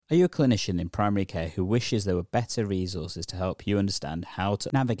Are you a clinician in primary care who wishes there were better resources to help you understand how to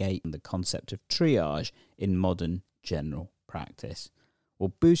navigate the concept of triage in modern general practice?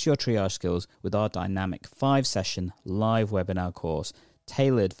 Well, boost your triage skills with our dynamic 5-session live webinar course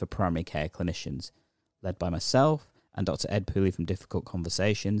tailored for primary care clinicians. Led by myself and Dr. Ed Pooley from Difficult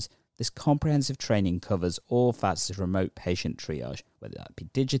Conversations, this comprehensive training covers all facets of remote patient triage, whether that be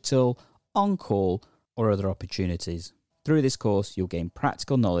digital, on-call, or other opportunities. Through this course, you'll gain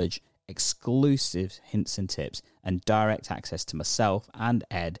practical knowledge, exclusive hints and tips, and direct access to myself and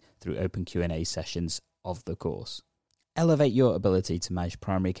Ed through open Q&A sessions of the course. Elevate your ability to manage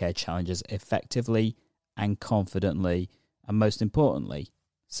primary care challenges effectively and confidently, and most importantly,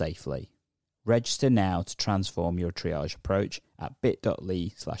 safely. Register now to transform your triage approach at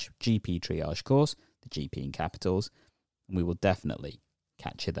bit.ly/GP triage course, the GP in capitals, and we will definitely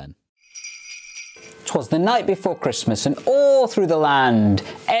catch you then. 'Twas the night before Christmas, and all through the land,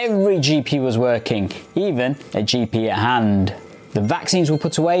 every GP was working, even a GP at hand. The vaccines were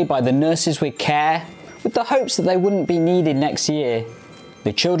put away by the nurses with care, with the hopes that they wouldn't be needed next year.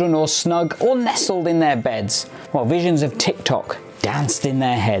 The children all snug, all nestled in their beds, while visions of TikTok danced in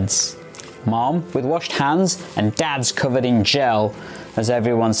their heads. Mom with washed hands and Dad's covered in gel, as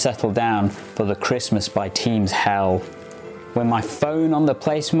everyone settled down for the Christmas by Teams hell. When my phone on the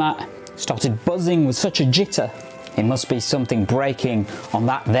placemat started buzzing with such a jitter, it must be something breaking on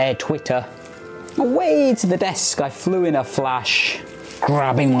that there Twitter. Away to the desk I flew in a flash,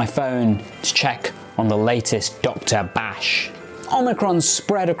 grabbing my phone to check on the latest Dr. Bash. Omicron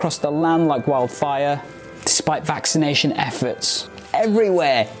spread across the land like wildfire, despite vaccination efforts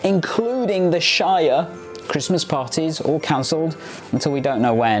everywhere, including the Shire. Christmas parties all cancelled until we don't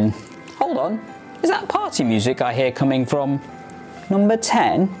know when. Hold on, is that party music I hear coming from number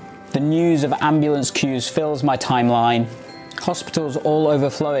 10? The news of ambulance queues fills my timeline. Hospitals all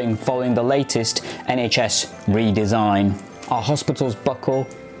overflowing following the latest NHS redesign. Our hospitals buckle,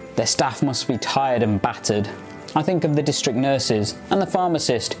 their staff must be tired and battered. I think of the district nurses and the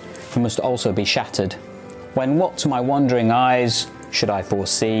pharmacist who must also be shattered. When what to my wondering eyes should I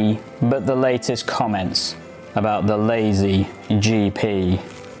foresee but the latest comments about the lazy GP?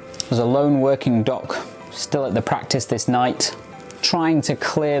 As a lone working doc, still at the practice this night, trying to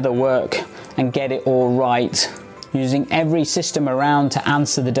clear the work and get it all right, using every system around to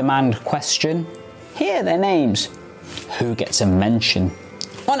answer the demand question. Hear their names. Who gets a mention?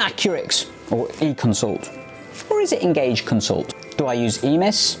 On Accurix or eConsult? Or is it Engage Consult? Do I use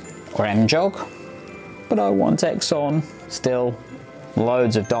EMIS or MJOG? But I want Exxon. Still,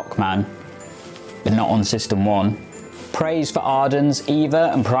 loads of DocMan, but not on System 1. Praise for Ardens, Eva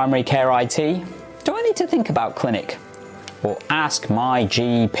and Primary Care IT. Do I need to think about clinic? Or ask my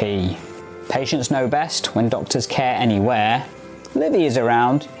GP? Patients know best when doctors care anywhere. Livy is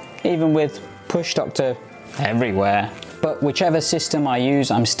around, even with push doctor everywhere. But whichever system I use,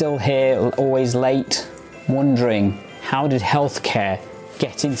 I'm still here, always late, wondering, how did healthcare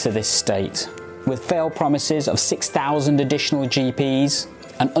get into this state? With failed promises of 6,000 additional GPs,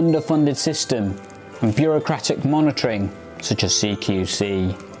 an underfunded system, and bureaucratic monitoring, such as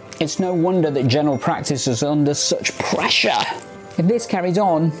CQC. It's no wonder that general practice is under such pressure. If this carries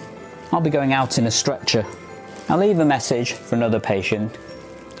on, I'll be going out in a stretcher. I'll leave a message for another patient.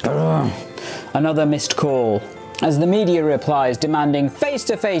 Another missed call, as the media replies demanding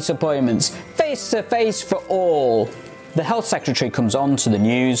face-to-face appointments, face-to-face for all. The health secretary comes on to the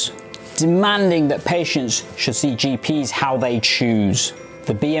news, demanding that patients should see GPs how they choose.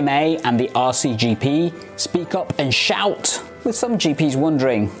 The BMA and the RCGP speak up and shout, with some GPs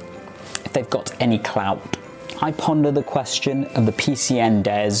wondering if they've got any clout. I ponder the question of the PCN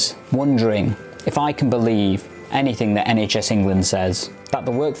DES, wondering if I can believe anything that NHS England says. That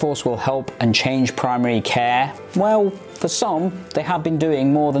the workforce will help and change primary care? Well, for some, they have been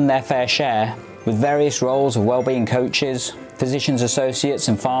doing more than their fair share, with various roles of wellbeing coaches, physicians associates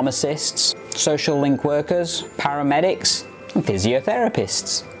and pharmacists, social link workers, paramedics and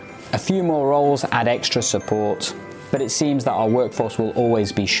physiotherapists. A few more roles add extra support, but it seems that our workforce will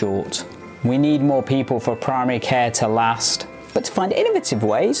always be short. We need more people for primary care to last. But to find innovative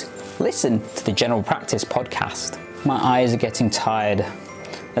ways, listen to the General Practice podcast. My eyes are getting tired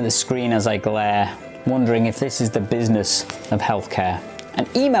at the screen as I glare, wondering if this is the business of healthcare. An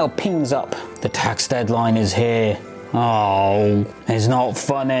email pings up. The tax deadline is here. Oh, it's not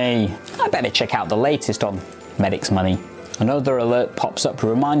funny. I better check out the latest on Medic's Money. Another alert pops up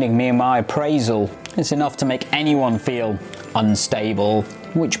reminding me of my appraisal. It's enough to make anyone feel unstable.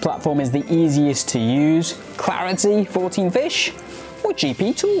 Which platform is the easiest to use? Clarity, 14 Fish, or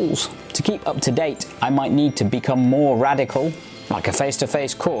GP Tools? To keep up to date, I might need to become more radical like a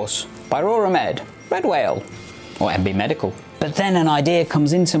face-to-face course by Aurora Med, Red Whale, or MB Medical. But then an idea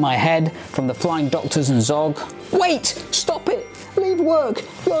comes into my head from the flying doctors and Zog. Wait! Stop it! Leave work!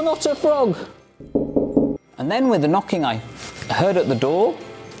 You're not a frog! And then with the knocking I heard at the door,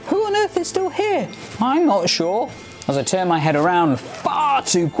 who on earth is still here? I'm not sure. As I turned my head around far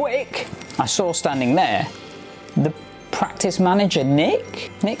too quick, I saw standing there the practice manager,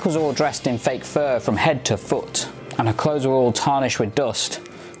 Nick. Nick was all dressed in fake fur from head to foot, and her clothes were all tarnished with dust,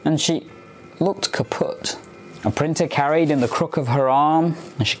 and she looked kaput. A printer carried in the crook of her arm,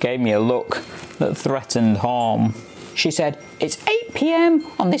 and she gave me a look that threatened harm. She said, "It's 8 p.m.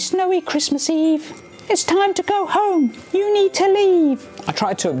 on this snowy Christmas Eve. It's time to go home. You need to leave." I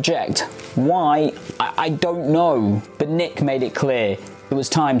tried to object. Why? I don't know. But Nick made it clear it was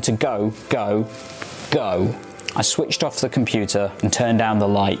time to go, go, go. I switched off the computer and turned down the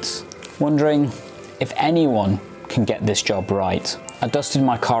lights, wondering if anyone can get this job right. I dusted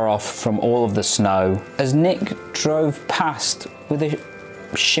my car off from all of the snow as Nick drove past with a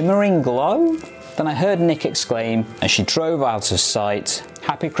shimmering glow. Then I heard Nick exclaim as she drove out of sight,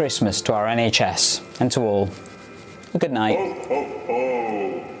 "Happy Christmas to our NHS and to all. A good night."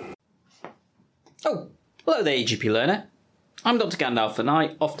 Oh, hello there, EGP learner. I'm Dr. Gandalf, and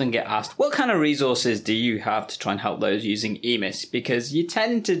I often get asked, what kind of resources do you have to try and help those using EMIS? Because you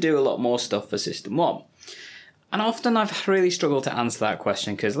tend to do a lot more stuff for System 1. And often I've really struggled to answer that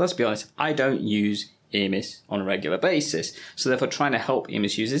question because, let's be honest, I don't use EMIS on a regular basis. So therefore trying to help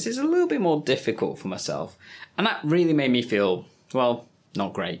EMIS users is a little bit more difficult for myself. And that really made me feel, well,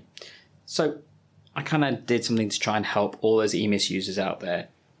 not great. So I kind of did something to try and help all those EMIS users out there.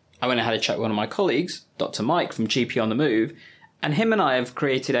 I went and had a chat with one of my colleagues, Dr. Mike from GP on the Move, and him and I have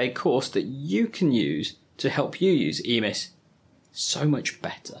created a course that you can use to help you use EMIS so much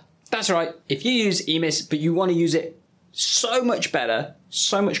better. That's right, if you use EMIS but you want to use it so much better,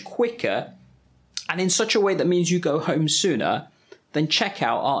 so much quicker, and in such a way that means you go home sooner, then check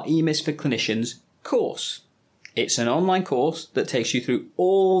out our EMIS for Clinicians course. It's an online course that takes you through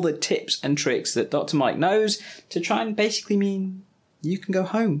all the tips and tricks that Dr. Mike knows to try and basically mean you can go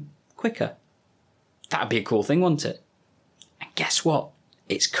home quicker. That'd be a cool thing, wouldn't it? And guess what?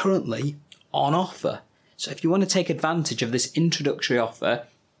 It's currently on offer. So if you want to take advantage of this introductory offer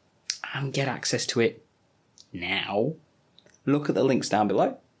and get access to it now, look at the links down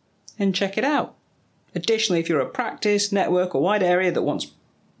below and check it out. Additionally, if you're a practice, network or wide area that wants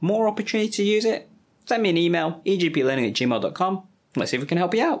more opportunity to use it, send me an email, egplearning@gmail.com. Let's see if we can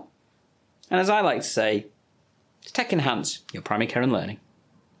help you out. And as I like to say, tech enhance your primary care and learning.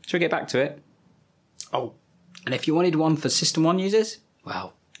 Shall we get back to it? Oh, and if you wanted one for System 1 users,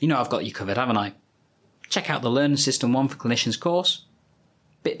 well, you know I've got you covered, haven't I? Check out the Learn System 1 for Clinicians course,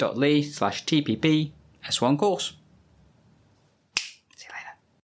 bit.ly/TPP S1 course.